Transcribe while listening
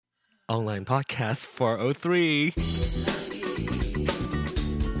Online Podcast 403.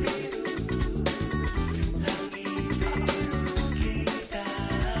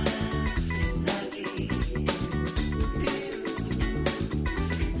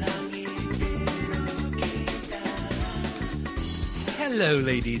 Hello,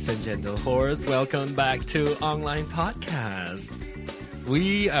 ladies and gentlemen. Welcome back to Online Podcast.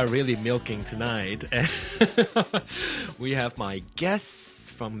 We are really milking tonight. We have my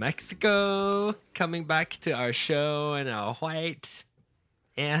guests from Mexico coming back to our show, and our white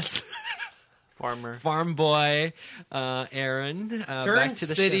and farm boy, Aaron. Turn back to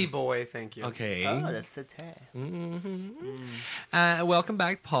the city show. boy, thank you. Okay. Oh, that's city. Welcome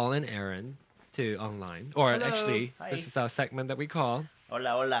back, Paul and Aaron, to Online. Or Hello. actually, Hi. this is our segment that we call Hola,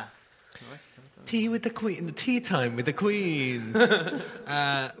 hola. Tea with the Queen, the tea time with the Queens.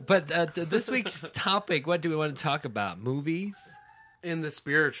 But this week's topic, what do we want to talk about? Movies? In the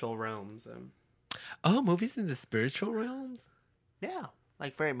spiritual realms. Oh, movies in the spiritual realms? Yeah,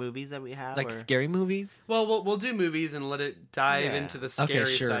 like favorite movies that we have. Like or scary movies? Well, we'll do movies and let it dive Yeah. into the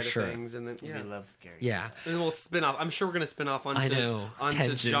scary sure. side of things, and then we love scary. Yeah. and then we'll spin off. I'm sure we're gonna spin off I onto know.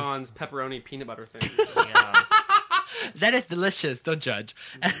 Tangent. John's pepperoni peanut butter thing. Yeah. That is delicious. Don't judge.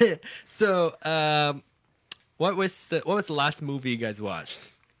 So, what was the last movie you guys watched?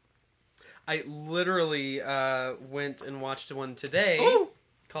 I literally went and watched one today Ooh.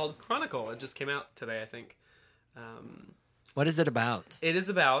 called Chronicle. It just came out today, I think. What is it about? It is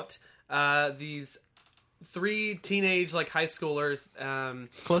about these three teenage, like high schoolers.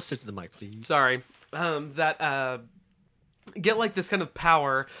 Closer to the mic, please. Sorry, that get like this kind of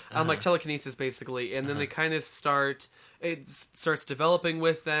power, like telekinesis, basically, and then they kind of starts developing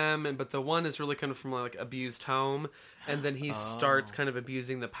with them, but the one is really kind of from like abused home, and then he starts kind of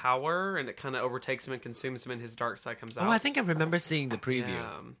abusing the power, and it kind of overtakes him and consumes him, and his dark side comes out. Oh, I think I remember seeing the preview.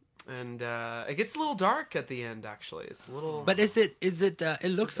 Yeah. And it gets a little dark at the end. Actually, it's a little. But is it? It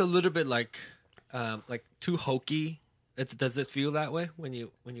looks a little bit like too hokey. Does it feel that way when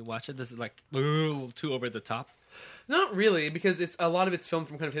you watch it? Does it like a little too over the top? Not really, because it's a lot of it's filmed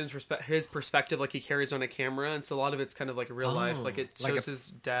from kind of his perspective, like he carries on a camera, and so a lot of it's kind of like real life, like it shows like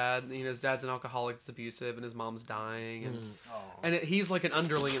his dad. His dad's an alcoholic, that's abusive, and his mom's dying, and he's like an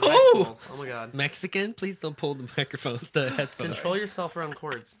underling in high school. Oh my god! Mexican, please don't pull the microphone, the headphones. Control yourself around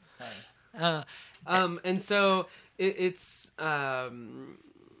cords. Uh, And so it's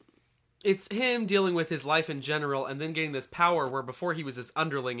him dealing with his life in general, and then getting this power where before he was this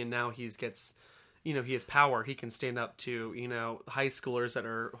underling, and now he has power. He can stand up to, high schoolers that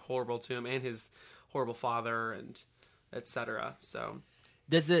are horrible to him, and his horrible father, and etc. So,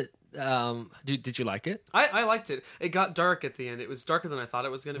 does it? Did you like it? I liked it. It got dark at the end. It was darker than I thought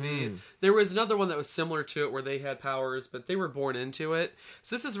it was going to be. There was another one that was similar to it where they had powers, but they were born into it.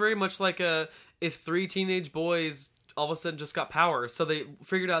 So this is very much like if three teenage boys all of a sudden just got powers. So they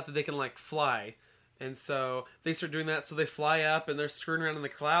figured out that they can like fly. And so they start doing that. So they fly up and they're screwing around in the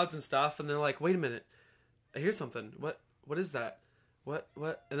clouds and stuff. And they're like, wait a minute. I hear something. What is that? What?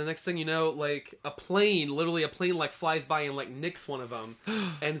 And the next thing you know, like literally a plane like flies by and like nicks one of them.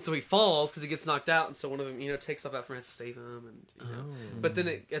 And so he falls because he gets knocked out. And so one of them, takes off after him, has to save him. And, But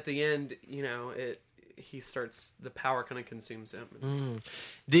then at the end, he starts, the power kind of consumes him. And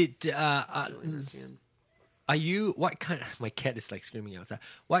Are you what kind? My cat is like screaming outside.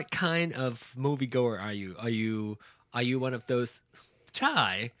 What kind of moviegoer are you? Are you one of those?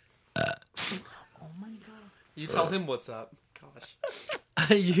 Chai? Oh my god. You tell him what's up. Gosh.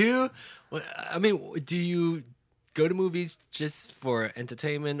 Are you? I mean, do you go to movies just for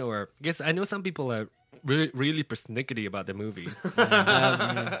entertainment, or I guess I know some people are really persnickety about the movie,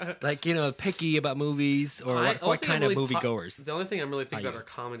 like picky about movies, or what kind of moviegoers? The only thing I'm really picky about are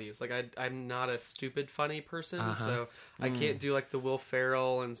comedies. Like I'm not a stupid funny person, so I can't do like the Will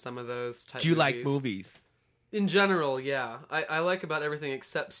Ferrell and some of those type. Do you movies. like movies? In general, yeah, I like about everything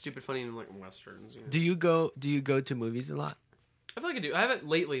except stupid funny and like westerns. Do you go to movies a lot? I feel like I do. I haven't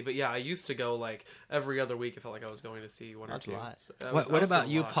lately, but yeah, I used to go like every other week. I felt like I was going to see one That's or two. a lot. So I What was about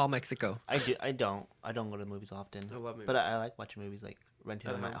doing a you, lot. Paul Mexico? I don't go to movies often. I love movies. But I like watching movies, like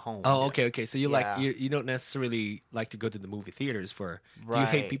renting them at home. Oh, okay. So you Yeah. you don't necessarily like to go to the movie theaters for. Right. Do you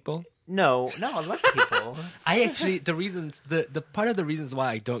hate people? No, I love people. I actually the part of the reasons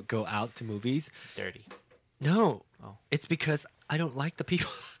why I don't go out to movies. Dirty. No, Oh. it's because I don't like the people.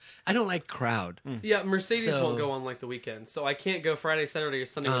 I don't like crowd. Yeah, Mercedes So- won't go on like the weekends, so I can't go Friday, Saturday, or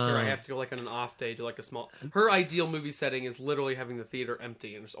Sunday with her. I have to go like on an off day to like a small. Her ideal movie setting is literally having the theater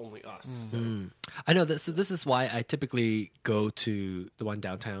empty and there's only us. So. I know this. So this is why I typically go to the one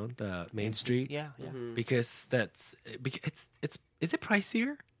downtown, the Main Street, Yeah. because is it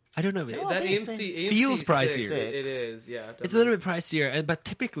pricier? I don't know. That it's- AMC feels 6, pricier. It is, yeah. It's a little bit pricier, but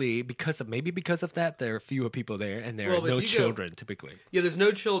typically because of that, there are fewer people there, and there Well, are if no you go- children typically Yeah, there's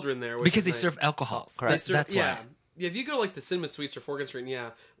no children there. Which because is they nice. serve alcohol. Correct. They serve- That's yeah. why. Yeah, if you go to like the cinema suites or Forgan Street,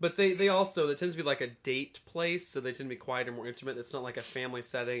 yeah. But they also, it tends to be like a date place, so they tend to be quieter, more intimate. It's not like a family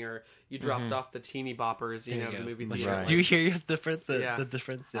setting or you dropped off the teeny boppers, you There know, you the go. movie Much theater. Right. Do you hear the difference? Yeah. The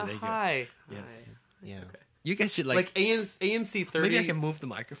difference. Yeah, there you go. Hi. Yes. Hi. Yeah. Okay. You guys should Like AMC 30 Maybe I can move the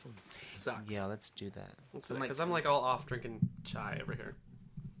microphone. sucks. Yeah, let's do that. Because I'm like all off drinking chai over here.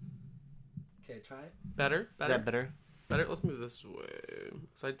 Okay, try it. Better? Is Better? that better? Better? Let's move this way.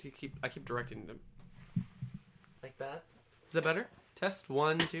 So I keep directing them. Like that. Is that better? Test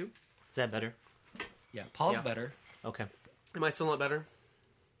 1, 2. Is that better? Yeah, Paul's Yeah. better. Okay. Am I still not better?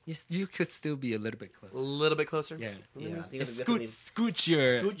 You could still be a little bit A closer. little bit closer? Yeah. Yeah. Scooch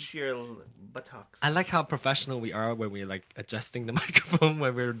your. Scooch your buttocks. I like how professional we are when we're like adjusting the microphone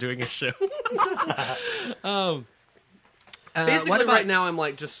when we're doing a show. Basically, what about, right now I'm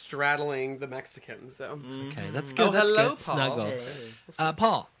like just straddling the Mexicans. So. Okay, that's good. Oh, That's hello, good. Paul. Snuggle. Hey.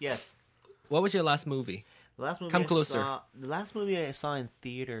 Paul, Yes. what was your last movie? The last movie Come I closer. the last movie I saw in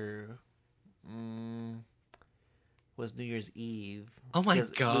theater was New Year's Eve. Oh my 'Cause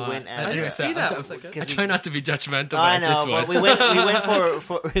god! We went I at, didn't didn't see that. Was that good? I try not to be judgmental, but I I know, just but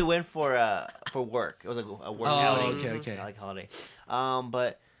was. we went for work. It was a work Oh, outing. okay, okay. I like holiday.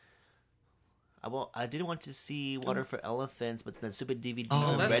 But I didn't want to see Water for Elephants, but the stupid DVD Oh,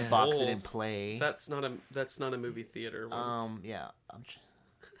 on that's Redbox old. didn't play. That's not a movie theater one. Yeah.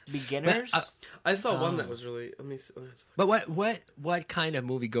 Beginners. But, I saw one Oh. that was really. Let me see. But what kind of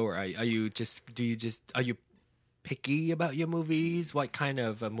moviegoer are you? Are you picky about your movies? What kind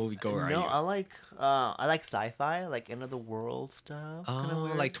of a moviegoer are No, you? I like sci-fi, like end of the world stuff. Kinda Oh,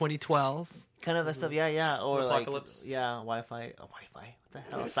 weird. like 2012. kind of stuff. Yeah, or Apocalypse. like Wi-Fi. Oh, Wi-Fi. What the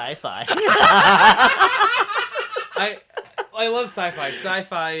hell? Sci-fi. I love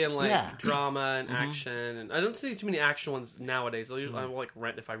sci-fi and like Yeah. drama and action, and I don't see too many action ones nowadays. I will like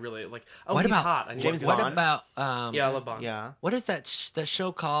rent if I really like. Oh, What he's about hot. I need James to What see Bond? about Yeah, I love Bond. yeah. what is that that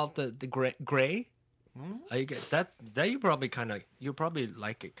show called the Gray? Are you that you probably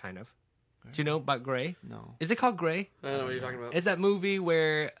like it kind of. Do you know about Gray? No. Is it called Gray? I don't know what you're talking about. It's that movie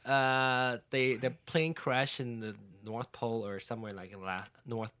where the plane crashed in the North Pole or somewhere like in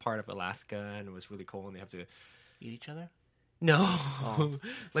north part of Alaska, and it was really cold, and they have to. Eat each other? No,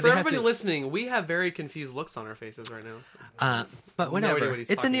 but For they have everybody to. listening, we have very confused looks on our faces right now. So. But No whatever, idea what he's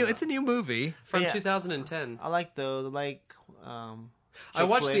it's a talking new about. it's a new movie. From Yeah. 2010. I like I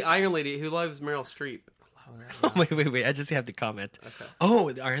watched chick The flicks. Iron Lady, who loves Meryl Streep. Oh, wait! I just have to comment. Okay. Oh,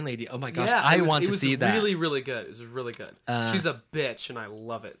 the Iron Lady! Oh my gosh, Yeah, I want to see that. It was really, really good. It was really good. She's a bitch, and I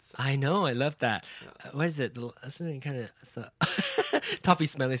love it. So. I know, I love that. What is it? Something kind of. Toppy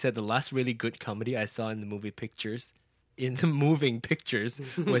Smelly said the last really good comedy I saw in the moving pictures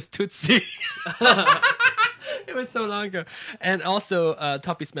was Tootsie. It was so long ago. And also,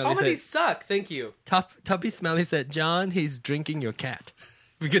 Toppy Smelly Comedies said, suck. Thank you. Toppy Smelly said, John, he's drinking your cat.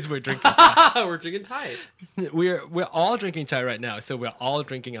 Because we're drinking. We're drinking Tide. we're all drinking chai right now, so we're all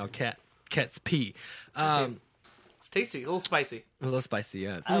drinking our cat's pee. It's tasty, a little spicy. A little spicy,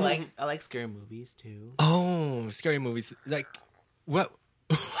 yes. I like scary movies too. Oh, scary movies. Like, what?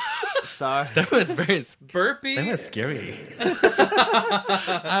 Sorry. That was very. Burpee. That was scary.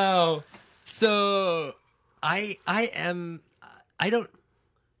 Oh, so I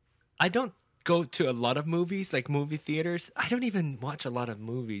don't go to a lot of movies, like movie theaters. I don't even watch a lot of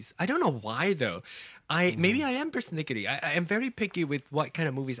movies. I don't know why though. Maybe I am persnickety. I am very picky with what kind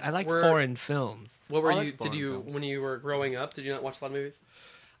of movies. I like foreign films. What were I like you? Did foreign you films. when you were growing up? Did you not watch a lot of movies?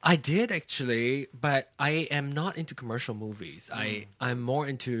 I did actually, but I am not into commercial movies. I'm more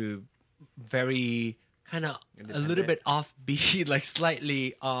into very kind of a little bit offbeat, like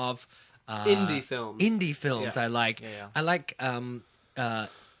slightly off Indie films. Indie films. Yeah. I like. Yeah. I like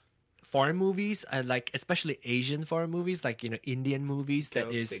foreign movies. I like especially Asian foreign movies, like Indian movies. Go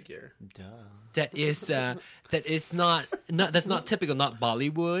figure. Duh. That is not that's not typical, not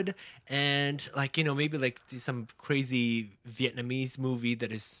Bollywood, and like maybe like some crazy Vietnamese movie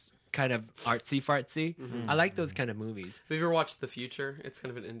that is kind of artsy fartsy. I like those kind of movies. Have you ever watched The Future? It's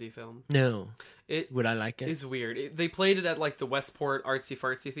kind of an indie film. No, It would I like it? is weird. They played it at like the Westport Artsy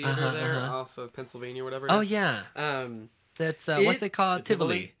Fartsy Theater there off of Pennsylvania, or whatever. It Oh is. yeah, Um, that's what's it called?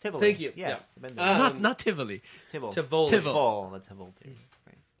 Tivoli. Tivoli. Thank you. Yes. Yeah. Been there. Not Tivoli. Tivoli. Tivoli. Tivoli. That's Tivoli.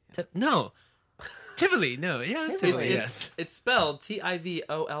 Right. No, Tivoli. No, yeah, it's Tivoli. Yes, It's spelled Tivoli.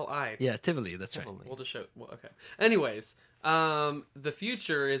 yeah, Tivoli. That's right. Tivoli. We'll just show. Well, okay. Anyways, The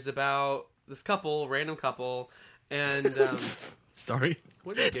Future is about this couple, random couple, and Sorry.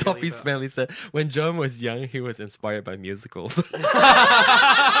 What are you giggling Toffee about? Smelly said, when John was young, he was inspired by musicals. His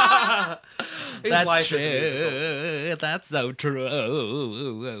That's life is a musical. true. That's so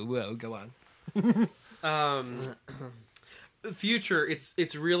true. Whoa, go on. Future,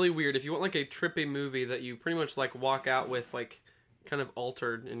 it's really weird. If you want like a trippy movie that you pretty much like walk out with like kind of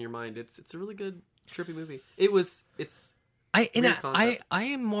altered in your mind, it's a really good trippy movie. It's weird concept. I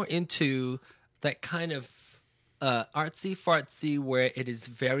am more into that kind of artsy fartsy where it is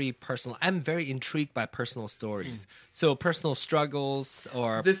very personal. I'm very intrigued by personal stories. So personal struggles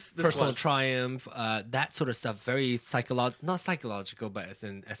or This personal was. triumph, that sort of stuff. Very not psychological, but as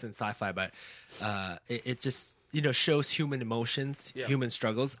in sci-fi. But it just shows human emotions, Yeah. human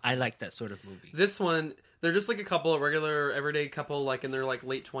struggles. I like that sort of movie. This one, they're just like a couple, a regular, everyday couple, like in their like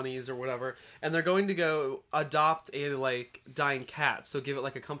late 20s or whatever, and they're going to go adopt a like dying cat, so give it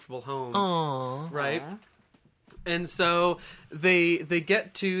like a comfortable home, Aww. right? And so they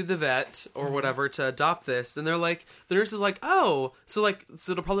get to the vet or whatever to adopt this, and they're like, the nurse is like, oh, so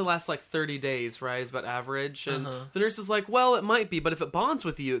it'll probably last like 30 days, right? Is about average, and the nurse is like, well, it might be, but if it bonds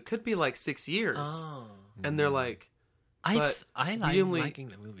with you, it could be like 6 years. Oh. And they're like, I we like only- liking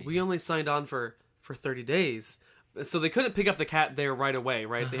the movie. we only signed on for 30 days. So they couldn't pick up the cat there right away,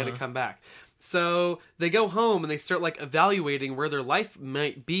 right? They had to come back. So they go home and they start like evaluating where their life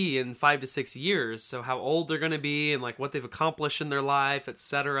might be in 5 to 6 years. So how old they're going to be and like what they've accomplished in their life,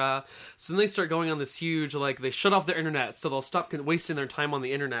 etc. So then they start going on this huge, like they shut off their internet so they'll stop wasting their time on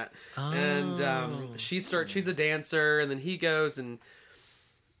the internet. And she's a dancer, and then he goes and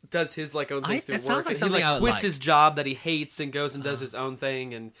does his like own thing through that sounds work. like And something he I like would quits like. his job that he hates and goes and does his own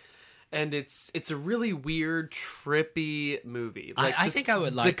thing, and it's a really weird, trippy movie. Like, I just think I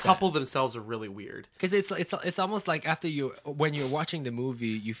would like the that. couple themselves are really weird. Because it's almost like when you're watching the movie,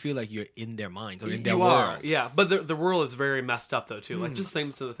 you feel like you're in their minds or in their You world. are, yeah. But the world is very messed up though too. Like just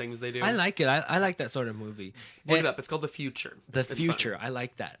things to the things they do. I like it. I like that sort of movie. Look And it up. It's called The Future. The It's fun. Future. I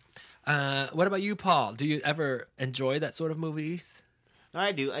like that. What about you, Paul? Do you ever enjoy that sort of movies? No,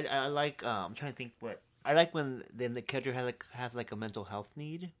 I do. I like. I'm trying to think what I like when then the character has a mental health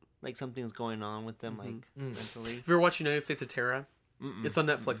need, like something's going on with them, like mentally. Have you ever watched United States of Terra? It's on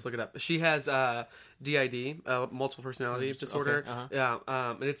Netflix. Look it up. She has DID, multiple personality disorder. Okay, Yeah,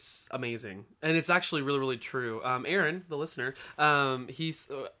 and it's amazing, and it's actually really, really true. Aaron, the listener, he's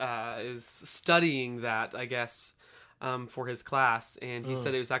is studying that, I guess, for his class, and he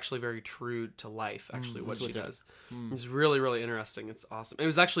said it was actually very true to life. Actually, what she does, it's really, really interesting. It's awesome. It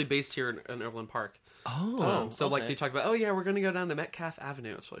was actually based here in Overland Park. Oh, So like okay. they talk about, oh yeah, we're going to go down to Metcalf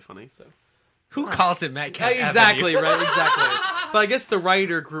Avenue. It's really funny. So. who calls it Metcalf Exactly, Avenue? right, exactly. But I guess the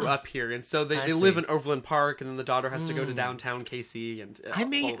writer grew up here, and so I they live see. in Overland Park, and then the daughter has to go to downtown KC. And I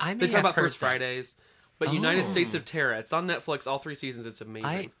may they talk have about heard First that. Fridays, but United Oh. States of Terra. It's on Netflix, all 3 seasons. It's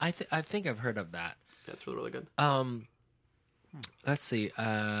amazing. I think I've heard of that. Yeah, it's really, really good. Let's see.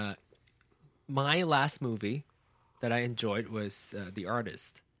 My last movie that I enjoyed was The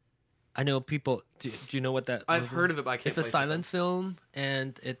Artist. I know people. Do you know what that? I've movie- heard of it, but I can't. It's a place it. silent film,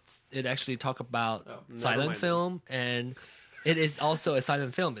 and it actually talk about never silent mind. film, and it is also a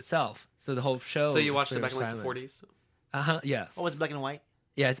silent film itself. So the whole show. So you is watched it very back in like the silent. 40s. Yes. Oh, it's black and white.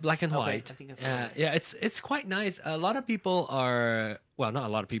 Yeah, it's black and Okay, white. I think I've heard of it. Yeah, it's quite nice. A lot of people are not a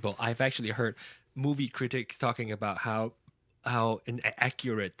lot of people. I've actually heard movie critics talking about how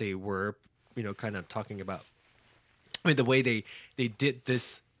inaccurate they were. Kind of talking about. I mean, the way they did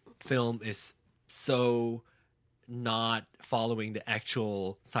this film is so not following the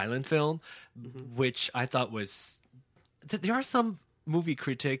actual silent film, which I thought was. There are some movie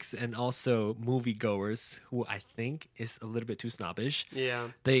critics and also moviegoers who I think is a little bit too snobbish. Yeah.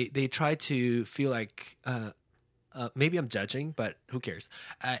 They try to feel like maybe I'm judging, but who cares?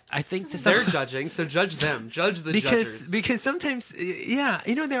 I think to some, They're judging, so judge them. Judge the judges. because sometimes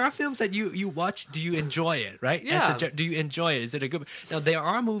there are films that you watch. Do you enjoy it? Right? Yeah. Do you enjoy it? Is it a good? Now there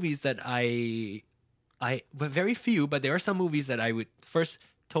are movies that but very few. But there are some movies that I would first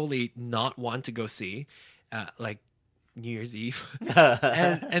totally not want to go see, like New Year's Eve,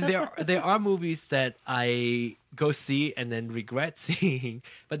 and there are movies that I go see and then regret seeing,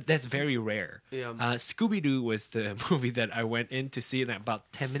 but that's very rare. Yeah. Scooby Doo was the movie that I went in to see, and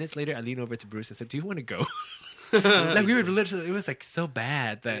about 10 minutes later, I leaned over to Bruce and said, "Do you want to go?" Like we were literally, it was like so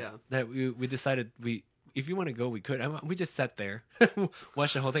bad that we decided if you want to go, we could. We just sat there,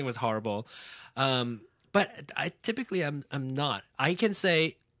 watched the whole thing. It was horrible. But I typically I'm not. I can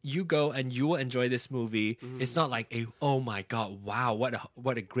say you go and you will enjoy this movie. It's not like oh my god, wow,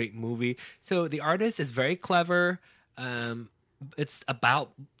 what a great movie. So The Artist is very clever. It's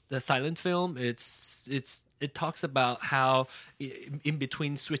about the silent film. It's it talks about how in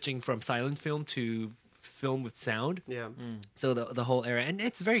between switching from silent film to film with sound. Yeah. So the whole era, and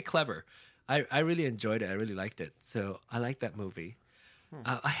it's very clever. I really enjoyed it. I really liked it. So I like that movie.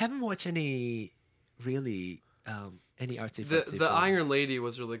 I haven't watched any really any artsy. The film. Iron Lady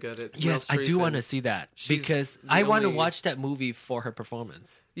was really good. It's Yes, Meryl I do Streep, want to and see that she's because the I want to only- watch that movie for her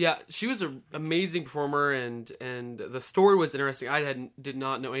performance. Yeah, she was an amazing performer, and the story was interesting. Did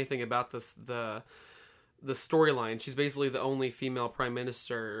not know anything about the storyline. She's basically the only female prime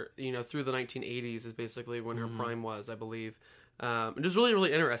minister, through the 1980s is basically when her prime was, I believe. And just really,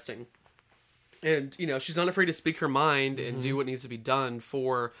 really interesting. And, she's not afraid to speak her mind and do what needs to be done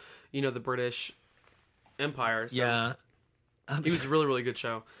for, the British Empire. So Yeah. it was a really, really good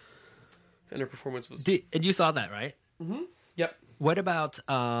show. And her performance was... And you saw that, right? Yep. What about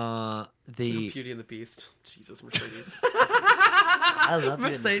the Beauty and the Beast. Jesus, Mercedes. I love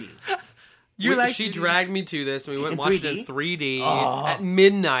Beauty and the Mercedes. Beast. She dragged me to this, and we went and In watched it in 3D at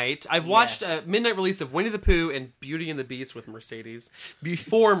midnight. I've watched a midnight release of Winnie the Pooh and Beauty and the Beast with Mercedes.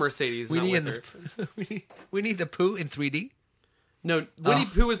 For Mercedes, not with hers. we need the Pooh in 3D. No, Winnie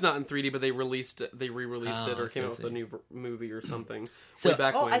the Pooh is not in 3D, but they re-released it or came out with see. a new movie or something. So- way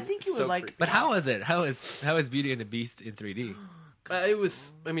back when. I think you would like- creepy. But how is it? How is Beauty and the Beast in 3D? It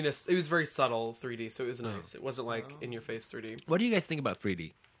was. I mean, it was very subtle 3D, so it was nice. It wasn't like in your face 3D. What do you guys think about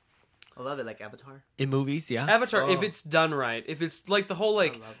 3D I love it, like Avatar. in movies? Yeah. Avatar, if it's done right, if it's like the whole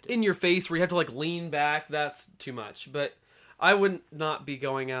like loved it. in your face where you have to like lean back, that's too much. But I would not be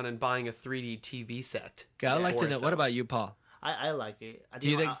going out and buying a 3D TV set. Okay, I'd like for to it, know. though. What about you, Paul? I like it.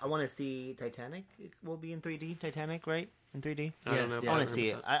 you think- I want to see Titanic. It will be in 3D. Titanic, right? In 3D. I don't Yes, know. yeah. I want to see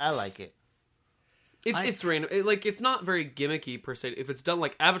it. I like it. It's random. It's not very gimmicky per se. If it's done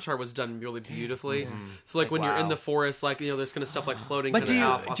like Avatar was done really beautifully. So like when you're in wow. the forest, like there's kind of stuff like floating. But kinda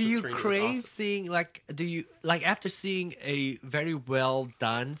off do the you screen. It was crave awesome. seeing after seeing a very well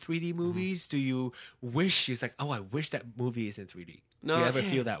done 3D movies? Do you wish I wish that movie is in 3D? No, do you ever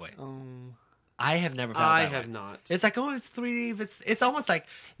feel that way? I have never felt I that have way. not. It's like, it's 3D. It's almost like,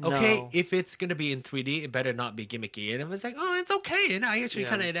 okay, No. if it's gonna be in 3D, it better not be gimmicky. And if it's like, it's okay, and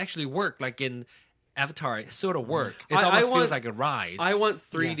it actually worked. Like in Avatar, it sort of worked. It I almost want- feels like a ride. I want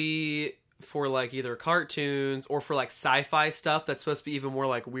 3D for like either cartoons or for like sci-fi stuff that's supposed to be even more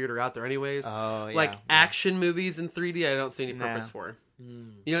like weirder out there anyways. Oh, yeah. Like action movies in 3D, I don't see any purpose Nah. for.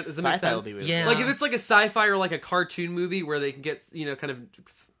 Does that make Sci-fi will sense? be really Yeah. Like if it's like a sci-fi or like a cartoon movie where they can get kind of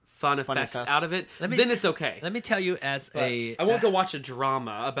fun effects stuff. out of it, me- then it's okay. Let me tell you, as But a I won't go watch a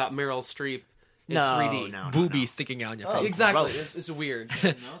drama about Meryl Streep in No, 3D. no. booby sticking out in your face. Exactly, Gross. it's weird.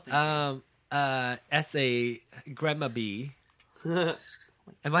 As a grandma bee, am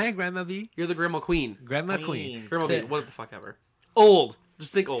I a grandma bee? You're the Grandma Queen. Grandma Queen. queen. Grandma So- Queen, what the fuck ever. Old.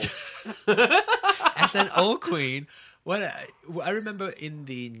 Just think old. As an old queen, I remember in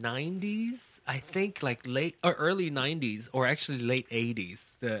the 90s, I think like late or early 90s, or actually late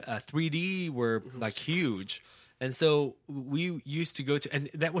 80s, the 3D were like huge. And so we used to go to, and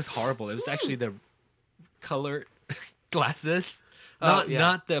that was horrible. It was actually the color glasses,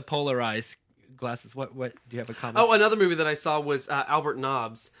 not the polarized glasses. What do you have a comment? Oh, another movie that I saw was Albert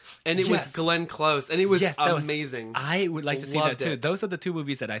Nobbs, and it was Yes. Glenn Close, and it was Yes, that was- amazing. I would like to see that Loved too. it. Those are the two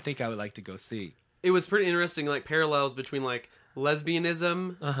movies that I think I would like to go see. It was pretty interesting, like parallels between like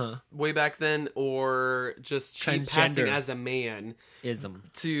lesbianism way back then, or just she passing Transgender. as a man Ism.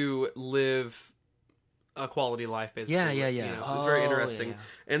 to live a quality life, basically. Yeah. So it's very Oh, interesting. yeah.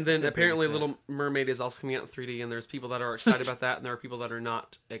 And then That's apparently pretty Little Mermaid is also coming out in 3D, and there's people that are excited about that, and there are people that are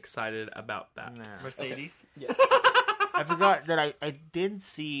not excited about that. Nah. Mercedes. I forgot that I did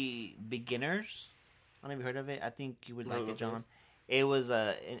see Beginners. I don't know if you heard of it. I think you would like No, it, John. It was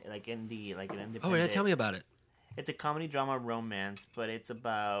an independent. Oh, yeah, tell me about it. It's a comedy drama romance, but it's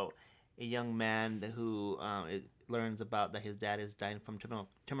about a young man who learns about that his dad is dying from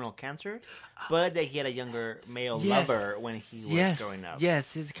terminal cancer, but that he had a younger male lover when he was growing up.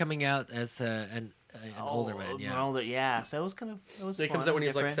 Yes, he's coming out as an older man. Yeah. Older, yeah. So it was It comes fun, out when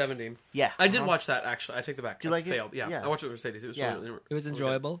he's like different. 70. Yeah, I did watch that, actually. I take that back. Do you like I it? failed. Yeah. Yeah. I watched it with Mercedes. It was Yeah. really, It was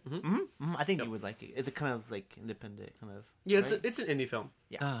enjoyable. I think you would like it. It's a kind of like independent kind of. Yeah, right? it's an indie film.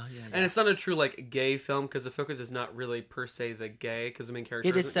 Oh, yeah. And it's not a true like gay film because the focus is not really per se the gay because the main character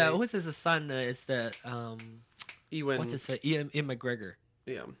It is. isn't gay. What's his son? Is the Ewan. what's his Ian McGregor?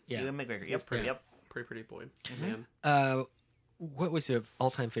 Yeah, Yeah. Ewan McGregor. He's pretty, Yep. pretty boy. Man. What was your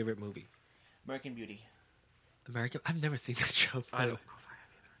all-time favorite movie? American Beauty. American. I've never seen that show. I don't.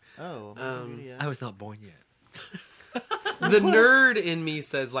 Oh, Um, American Beauty, yeah. I was not born yet. The nerd in me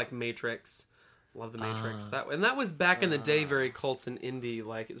says like Matrix. Love the Matrix. That was back in the day very cult and indie.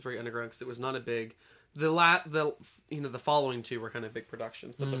 Like it was very underground because it was not a big the following two were kind of big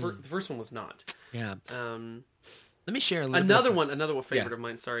productions, but the first one was not. Yeah. Let me share a little Another favorite of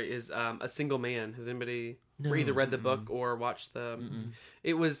mine. Sorry, is A Single Man. Has anybody either read the book or watched the?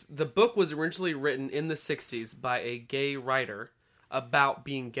 The book was originally written in the '60s by a gay writer about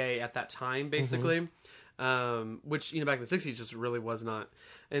being gay at that time, basically, which back in the '60s just really was not.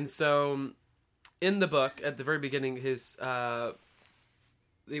 And so, in the book, at the very beginning, it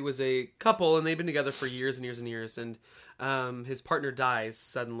was a couple, and they've been together for years and years and years, and his partner dies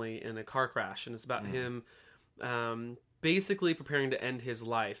suddenly in a car crash, and it's about him basically preparing to end his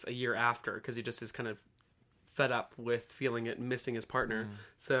life a year after, because he just is kind of fed up with feeling it and missing his partner.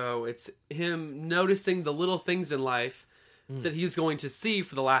 So it's him noticing the little things in life that he's going to see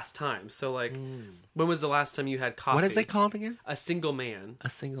for the last time. So like, when was the last time you had coffee? What is it called again? A Single Man. A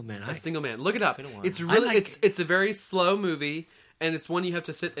Single Man. A Single Man. Look it up. It's really it's a very slow movie, and it's one you have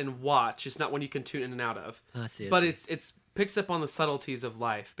to sit and watch. It's not one you can tune in and out of. I see. But it's picks up on the subtleties of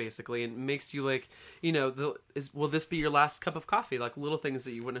life, basically, and makes you like, will this be your last cup of coffee? Like little things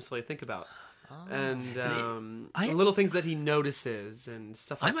that you wouldn't necessarily think about. And little things that he notices and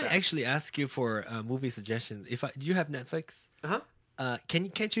stuff like that. I might actually ask you for movie suggestions. Do you have Netflix?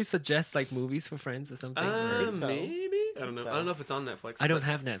 Can't you suggest like movies for friends or something? Maybe. I don't know. I don't know if it's on Netflix. I don't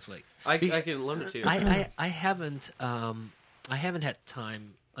have Netflix. I can loan it to you. I haven't had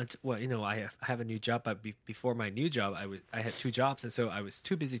time. I have a new job, but before my new job, I had 2 jobs, and so I was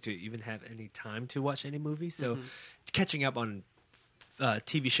too busy to even have any time to watch any movies. So catching up on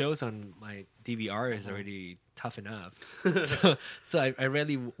TV shows on my DVR is already tough enough. so I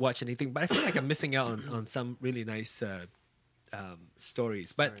rarely watch anything, but I feel like I'm missing out on some really nice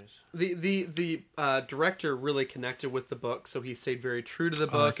stories. But the director really connected with the book, so he stayed very true to the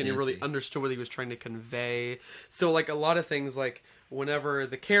book, and he really understood what he was trying to convey. So like a lot of things, like whenever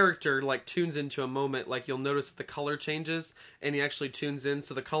the character like tunes into a moment, like you'll notice that the color changes, and he actually tunes in,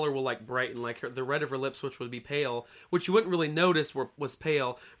 so the color will like brighten, like the red of her lips, which would be pale, which you wouldn't really notice was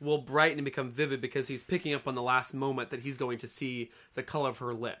pale, will brighten and become vivid because he's picking up on the last moment that he's going to see the color of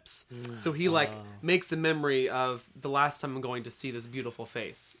her lips. So he makes a memory of the last time I'm going to see this beautiful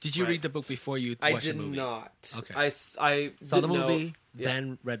face. Did you read the book before you watched the movie? I did not. Okay. I saw the movie,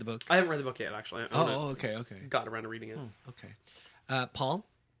 then read the book. I haven't read the book yet, actually. Okay. Got around to reading it. Okay. Paul?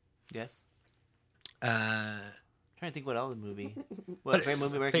 Yes. Trying to think what other movie. What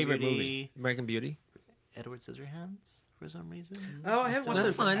favorite movie? American Beauty. Edward Scissorhands for some reason. Oh, I haven't watched it.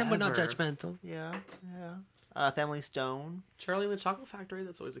 That's fine. We're not judgmental. Yeah. Family Stone. Charlie and the Chocolate Factory.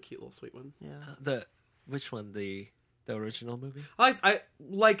 That's always a cute little sweet one. Yeah. Which one? The original movie. I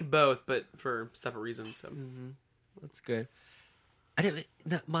like both, but for separate reasons. So. That's good.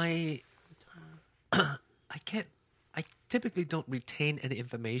 I typically don't retain any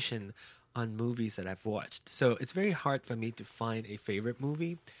information on movies that I've watched. So it's very hard for me to find a favorite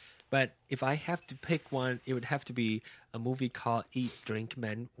movie. But if I have to pick one, it would have to be a movie called Eat, Drink,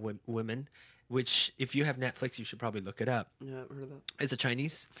 Men, Women, which if you have Netflix, you should probably look it up. Yeah, I've heard of that. It's a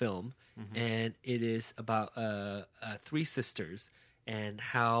Chinese film, and it is about 3 sisters and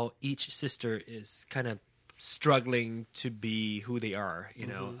how each sister is kind of struggling to be who they are,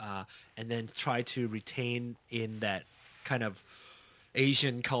 and then try to retain in that kind of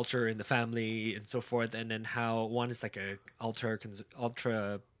Asian culture in the family and so forth, and then how one is like a ultra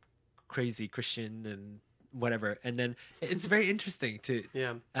crazy Christian and whatever, and then it's very interesting to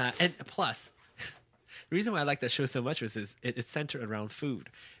and plus the reason why I like that show so much was it's centered around food,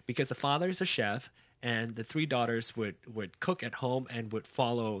 because the father is a chef and the 3 daughters would cook at home and would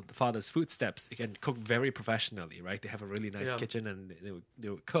follow the father's footsteps and cook very professionally, right? They have a really nice kitchen and they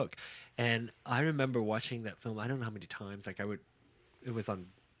would cook. And I remember watching that film, I don't know how many times, like it was on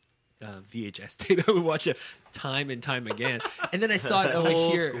VHS tape. I would watch it time and time again. And then I saw it over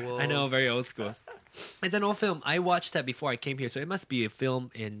here. School. I know, very old school. It's an old film. I watched that before I came here, so it must be a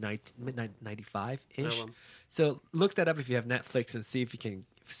film in 1995-ish. So look that up if you have Netflix and see if you can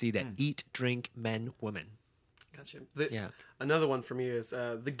see that. Eat, Drink, Men, Women. Gotcha. Another one for me is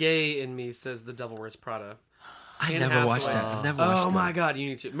The Gay in Me says The Devil Wears Prada. I've never watched that. Oh my god, you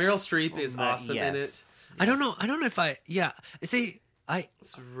need to. Meryl Streep is awesome in it. I don't know if I... Yeah. See...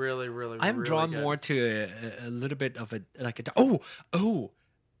 It's really, really, I'm really drawn good. more to a little bit of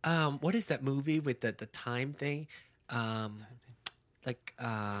what is that movie with the time thing? The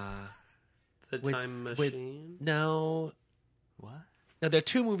Time Machine? No. What? No, there are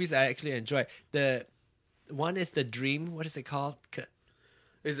 2 movies I actually enjoy. The one is The Dream. What is it called?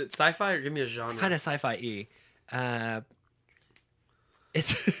 Is it sci-fi or give me a genre? It's kind of sci-fi-y.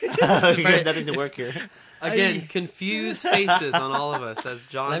 It's You got nothing to work here. Again, confused faces on all of us as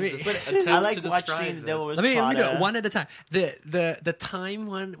John Let me- attempts I like to describe watching this. Devil Wears let me do Prada. it one at a time. The time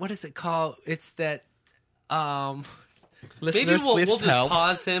one. What is it called? It's that. Maybe Listeners, we'll please just help.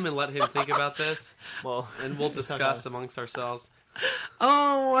 pause him and let him think about this, Well, and we'll tell us. discuss amongst ourselves.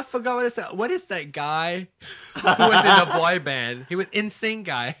 Oh, I forgot what is that. What is that guy who was in the boy band? He was insane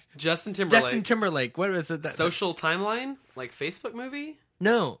guy. Justin Timberlake. Justin Timberlake. What was it? Social Timeline, like Facebook movie,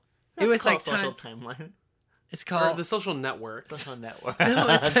 No, it was like Social time. Timeline. It's or called. the Social Network. Social Network. No,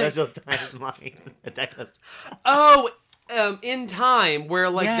 it's like- Social Timeline. It's actually- Oh, In Time, where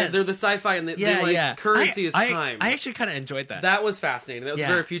like Yes. they're the sci-fi and they yeah, like yeah. currency is I time. I actually kind of enjoyed that. That was fascinating. That was Yeah.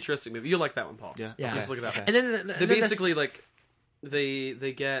 a very futuristic movie. You like that one, Paul? Yeah. Yeah. Just look at that. Okay. and then They then there's- basically like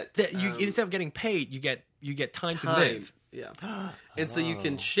they get you instead of getting paid, you get time to time. live. Yeah, and so you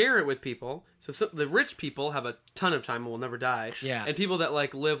can share it with people. So the rich people have a ton of time and will never die. Yeah. and people that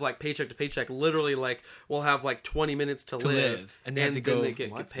like live like paycheck to paycheck, literally like will have like 20 minutes to live, and they have to then go- they get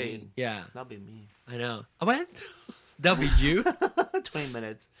What's paid. mean? Yeah, That'll be me. I know. Oh, what? That'll be you. 20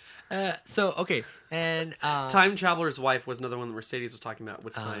 minutes. So okay, and Time Traveler's Wife was another one that Mercedes was talking about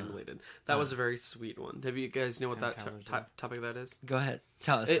with time related. That was a very sweet one. Have you guys know what Time that Traveler's topic that is? go ahead,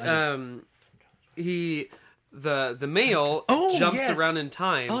 tell us. It, the male Oh, jumps yes. around in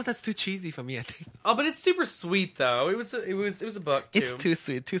time. oh, that's too cheesy for me. I think Oh, but it's super sweet though. It was a book too. it's too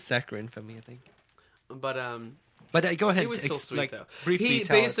sweet, too saccharine for me. I think. But But go ahead. it was still sweet like, though. Briefly He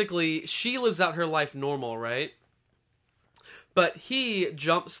tell us. basically she lives out her life normal, right? But he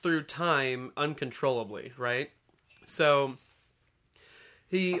jumps through time uncontrollably, right? So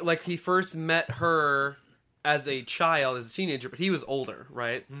he first met her as a child, as a teenager, but he was older,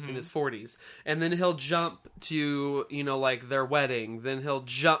 right? In his 40s. And then he'll jump to, like their wedding. Then he'll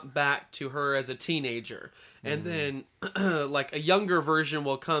jump back to her as a teenager. And then like a younger version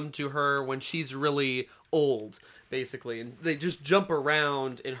will come to her when she's really old, basically. And they just jump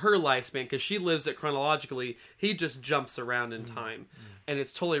around in her lifespan because she lives it chronologically. He just jumps around in time. And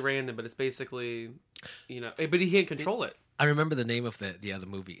it's totally random, but it's basically, but he can't control it. I remember the name of the other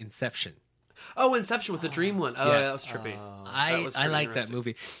movie, Inception. Oh, Inception with the dream one. Oh, Yes. that was trippy. I was I pretty like that interesting.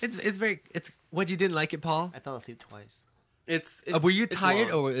 movie. It's what you didn't like it, Paul. I fell asleep twice. It's Were you it's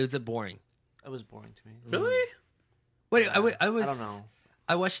tired long. or was it boring? It was boring to me. Really? Wait, I was. I don't know.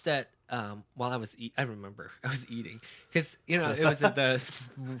 I watched that while I was I remember I was eating because it was at the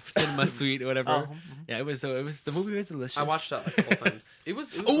cinema suite or whatever. Yeah, it was the movie was delicious. I watched that like a couple times. It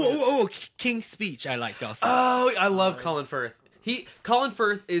was Oh, King's Speech I liked also. Oh, I love Colin Firth. Colin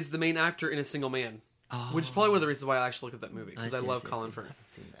Firth is the main actor in A Single Man, which is probably one of the reasons why I actually look at that movie because I see, love I see, Colin I see. Firth.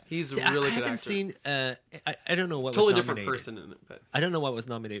 Seen that. He's See, a really I good haven't actor. seen. I don't know what Totally was different nominated. person in it, but I don't know what was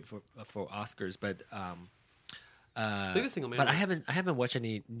nominated for Oscars, but think of Single Man. but I haven't watched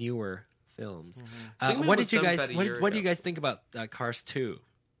any newer films. Single Man What was did you done guys? about a What, year what do you ago. guys think about Cars 2?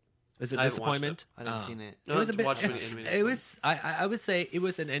 Was it I haven't watched disappointment? I haven't seen it. I It was a haven't bit. watched many animated It was. I would say it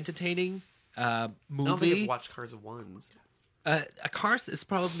was an entertaining movie. I don't think I've watched Cars ones. Cars is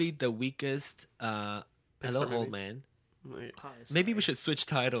probably the weakest. Hello, movie. old man. Wait. Maybe we should switch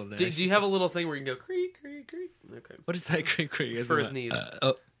title. Then. Do you have a little thing where you can go creak, creak, creak? Okay. What is that? Creak, creak. For his knees.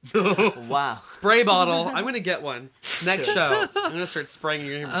 Wow. Spray bottle. I'm gonna get one next show. I'm gonna start spraying.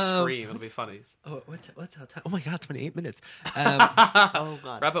 You're gonna hear him scream. It'll be funny. Oh, what's our time? Oh my god, 28 minutes. Oh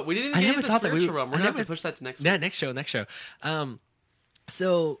god. Wrap up. We didn't even I get never into the thought that we spiritual would- realm. We're I gonna have never- to push that to next Yeah, week. next show.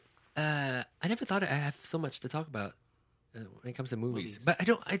 So I never thought I have so much to talk about when it comes to movies. But I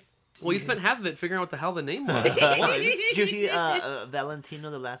don't. Well, you spent half of it figuring out what the hell the name was. One. Did you see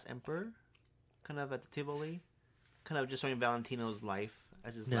Valentino, the Last Emperor? Kind of at the Tivoli? Kind of just showing Valentino's life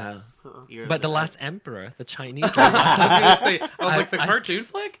as his No. last year. But the Last Emperor, the Chinese. I was gonna say. I was like the cartoon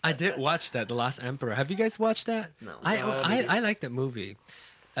flick. I did watch that, The Last Emperor. Have you guys watched that? No. I like that movie.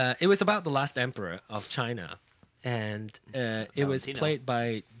 It was about the last emperor of China, and it was Valentino. played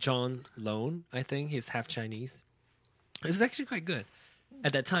by John Lone. I think he's half Chinese. It was actually quite good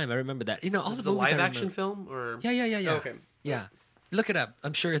at that time. I remember that. All This is the a movies I live action remember- film, or Yeah. Oh, okay. Yeah, look it up.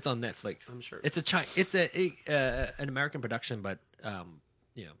 I'm sure it's on Netflix. I'm sure it's an American production, but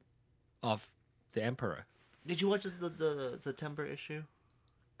of the emperor. Did you watch the September issue?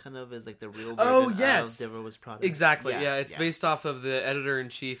 Kind of is like the real version Oh, yes. of Devil Was Prada. Exactly. Yeah, it's based off of the editor in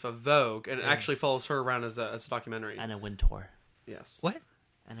chief of Vogue, and it actually follows her around as a documentary. Anna Wintour. Yes. What?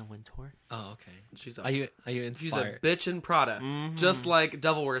 Anna Wintour. Oh, okay. She's a, Are you she's a inspired? bitch in Prada, just like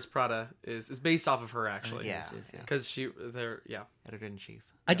Devil Wears Prada is based off of her actually. Yeah. Because yeah. Editor in chief.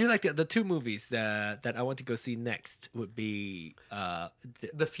 I do like the two movies that I want to go see next would be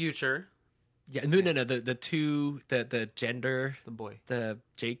The Future, Yeah, no. The two, the gender, The boy. the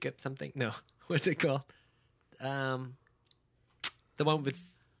Jacob something. No, what's it called? The one with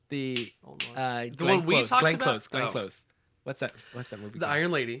the Oh, Lord. The one we talked about? Glenn Oh. Close. What's that movie? The called?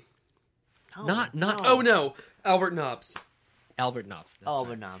 Iron Lady. Not Oh no, Albert Nobbs. Albert Nobbs. That's Albert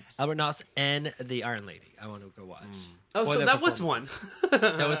right. Nobbs. Albert Nobbs and the Iron Lady. I want to go watch. Oh, Or so their that was one.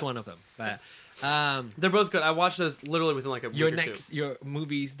 performances. That was one of them. But They're both good. I watched those literally within like a week or two. your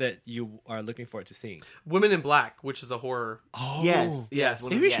movies that you are looking forward to seeing. Women in Black, which is a horror, Oh Yes. Yes.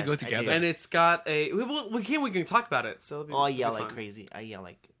 one Maybe of- we should go yes, I together. did. and it's got a. We can talk about it. So it'll be, Oh, I it'll yell be like fun. crazy. I yell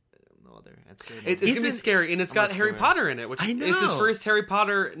like no other. That's good. It's gonna be Isn't- scary, and it's I'm got not Harry scared. Potter in it, which I it's his know. first Harry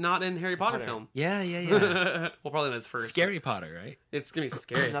Potter, not in Harry Potter Potter. film. Yeah. Well, probably not his first. Scary Potter, right? It's gonna be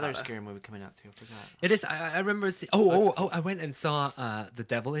scary. another scary movie coming out too. I forgot. It is. I remember. I went and saw The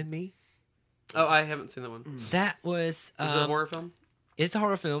Devil in Me. Oh, I haven't seen that one. That was. Is it a horror film? It's a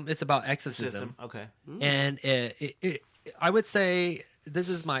horror film. It's about exorcism. System. Okay. And I would say this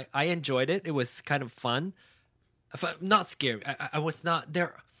is I enjoyed it. It was kind of fun. Not scary. I was not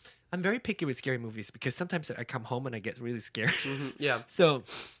there. I'm very picky with scary movies because sometimes I come home and I get really scared. Yeah. So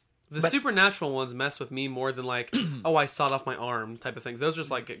The But- supernatural ones mess with me more than like, oh, I sawed off my arm type of thing. Those just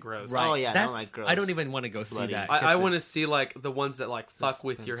like get gross. right, Oh, yeah, I don't that's, like gross, I don't even want to go see bloody. that. I want to see like the ones that like fuck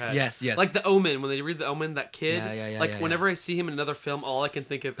with your head. Yes, yes. Like the Omen, when they read the Omen, that kid. Yeah, like yeah, whenever I see him in another film, all I can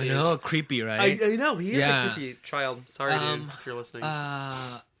think of I is. know, creepy, right? I know he is Yeah. a creepy child. Sorry, dude, if you're listening.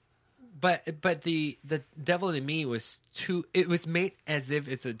 But the Devil in Me was it was made as if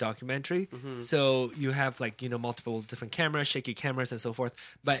it's a documentary. So you have like, multiple different cameras, shaky cameras and so forth,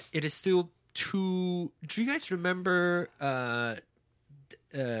 but it is still too. Do you guys remember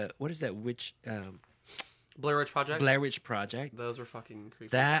what is that witch Blair Witch Project. Blair Witch Project? Those were fucking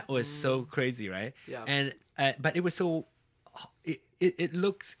creepy. That was so crazy, right? Yeah. And but it was so it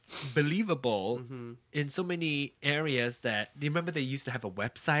looks believable in so many areas that do you remember they used to have a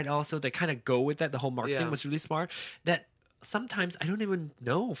website also that kind of go with that. The whole marketing Yeah. was really smart. That sometimes I don't even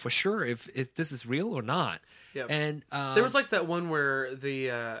know for sure if this is real or not. Yeah. And There was like that one where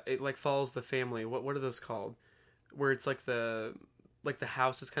it like follows the family. What are those called? Where it's like the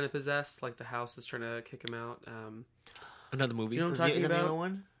house is kind of possessed. Like the house is trying to kick him out. another movie. You know what I'm Is talking it the newer about?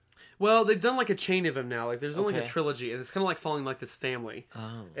 one? Well, they've done like a chain of them now. Like there's only like a Okay. trilogy, and it's kind of like following like this family.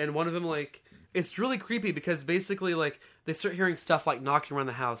 Oh. And one of them like it's really creepy because basically like they start hearing stuff like knocking around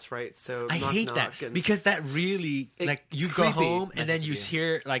the house, right? So I knock, hate knock, that and- because that really It's like you go creepy. home and then you Messes with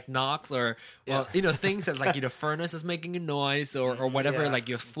hear like knocks or things that like furnace is making a noise or whatever, Yeah. like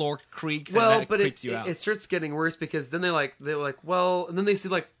your floor creaks well, and that but creeps you out. it starts getting worse because then they're like well, and then they see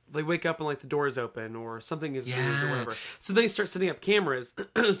like they wake up and like the door is open or something is moved Yeah. or whatever. So they start setting up cameras.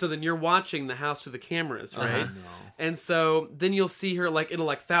 So then you're watching the house through the cameras, right? Uh-huh. And so then you'll see her like it'll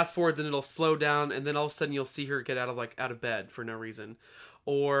like fast forward, then it'll slow down, and then all of a sudden you'll see her get out of bed for no reason,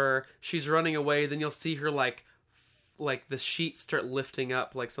 or she's running away. Then you'll see her like the sheets start lifting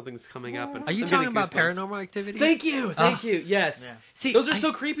up, like something's coming up. And Are you I'm talking getting about goosebumps. Paranormal Activity? Thank you. Yes. Yeah. See, those are I-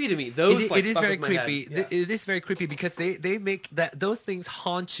 so creepy to me. Those It like, is fuck very with my head. creepy. Yeah. It is very creepy because they make those things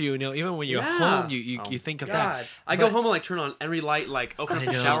haunt you. Even when you're Yeah. home, you think of God, that. I go But- home and like turn on every light, like open up I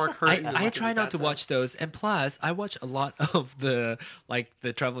the know. shower curtain. and I look in try the not to bathtub. watch those, and plus, I watch a lot of the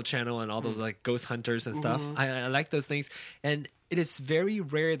Travel Channel and all those like ghost hunters and stuff. Mm-hmm. I like those things, and it is very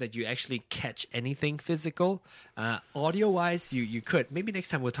rare that you actually catch anything physical. Audio wise, you could. Maybe next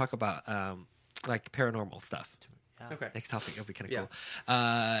time we'll talk about like paranormal stuff. Okay. Next topic, it'll be kind of Yeah.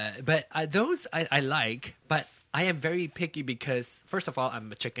 cool. But those I like, but I am very picky because first of all, I'm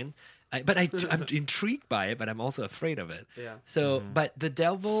a chicken. I'm intrigued by it, but I'm also afraid of it. Yeah. So, but the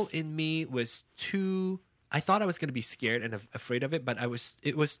devil in me was too. I thought I was going to be scared and afraid of it, but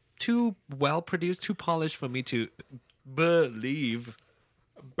it was too well produced, too polished for me to believe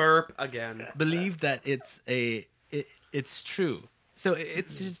Burp again. that it's true. So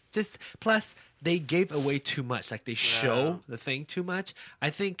it's just plus they gave away too much. Like they show the thing too much. I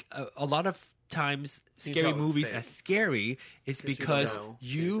think a lot of times You scary tell it's movies fake. are scary is because know.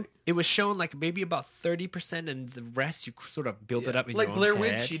 it was shown like maybe about 30% and the rest you sort of build it up in like your Blair own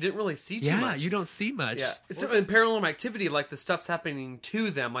head. Witch, you didn't really see too Yeah, much. you don't see much. Yeah, it's in Paranormal Activity, like the stuff's happening to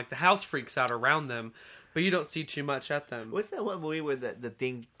them, like the house freaks out around them, but you don't see too much at them. What's that one movie where the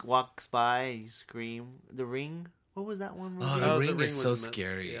thing walks by and you scream? The Ring? What was that one movie? Oh, The Ring is so was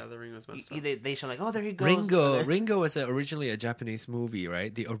scary. Yeah, the Ring was messed up. They show like, oh, there he goes. Ringo was originally a Japanese movie,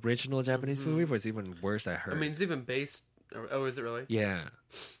 right? The original Japanese movie was even worse, I heard. I mean, it's even based. Oh, is it really? yeah.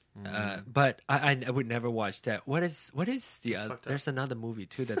 But I would never watch that. What is the other? fucked up. There's another movie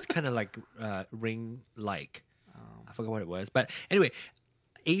too that's kind of like Ring like. Oh. I forgot what it was, but anyway,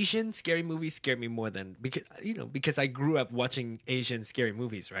 Asian scary movies scare me more than because I grew up watching Asian scary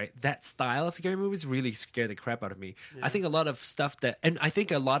movies, right? That style of scary movies really scare the crap out of me. I think a lot of stuff and I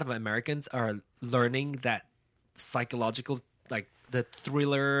think a lot of Americans are learning that psychological, like the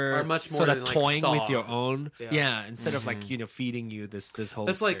thriller, Are much more sort of than, like, toying with Saw. your own, Yeah. instead of like feeding you this whole.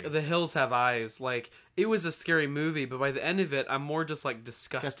 That's like scary- The Hills Have Eyes. Like, it was a scary movie, but by the end of it, I'm more just like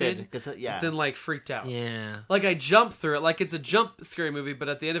disgusted yeah. than like freaked out. yeah. Like, I jump through it. Like, it's a jump scary movie, but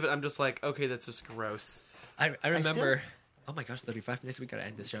at the end of it, I'm just like, okay, that's just gross. I remember. Oh my gosh, 35 minutes. We gotta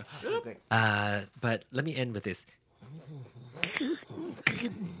end this show. Okay. But let me end with this.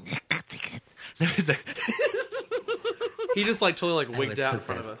 That was He just like totally like I wigged was out in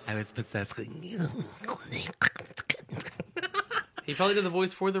front of possessed. us. I was possessed. He probably did the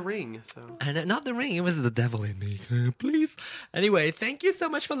voice for The Ring, so. And not the ring, it was the devil in me. Please. Anyway, thank you so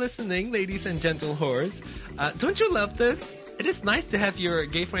much for listening, ladies and gentle whores. Don't you love this? It is nice to have your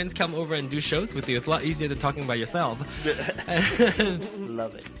gay friends come over and do shows with you. It's a lot easier than talking by yourself.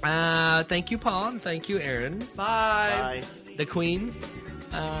 Love it. Thank you, Paul, and thank you, Aaron. Bye. Bye. The queens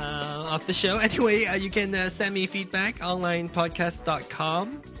of the show. Anyway, you can send me feedback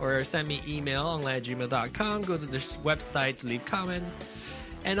onlinepodcast.com or send me email online@gmail.com. Go to the website to leave comments.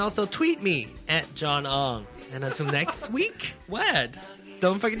 And also tweet me at John Ong. And until next week, what?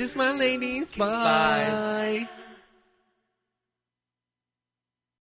 Don't forget to smile, ladies. Bye. Bye.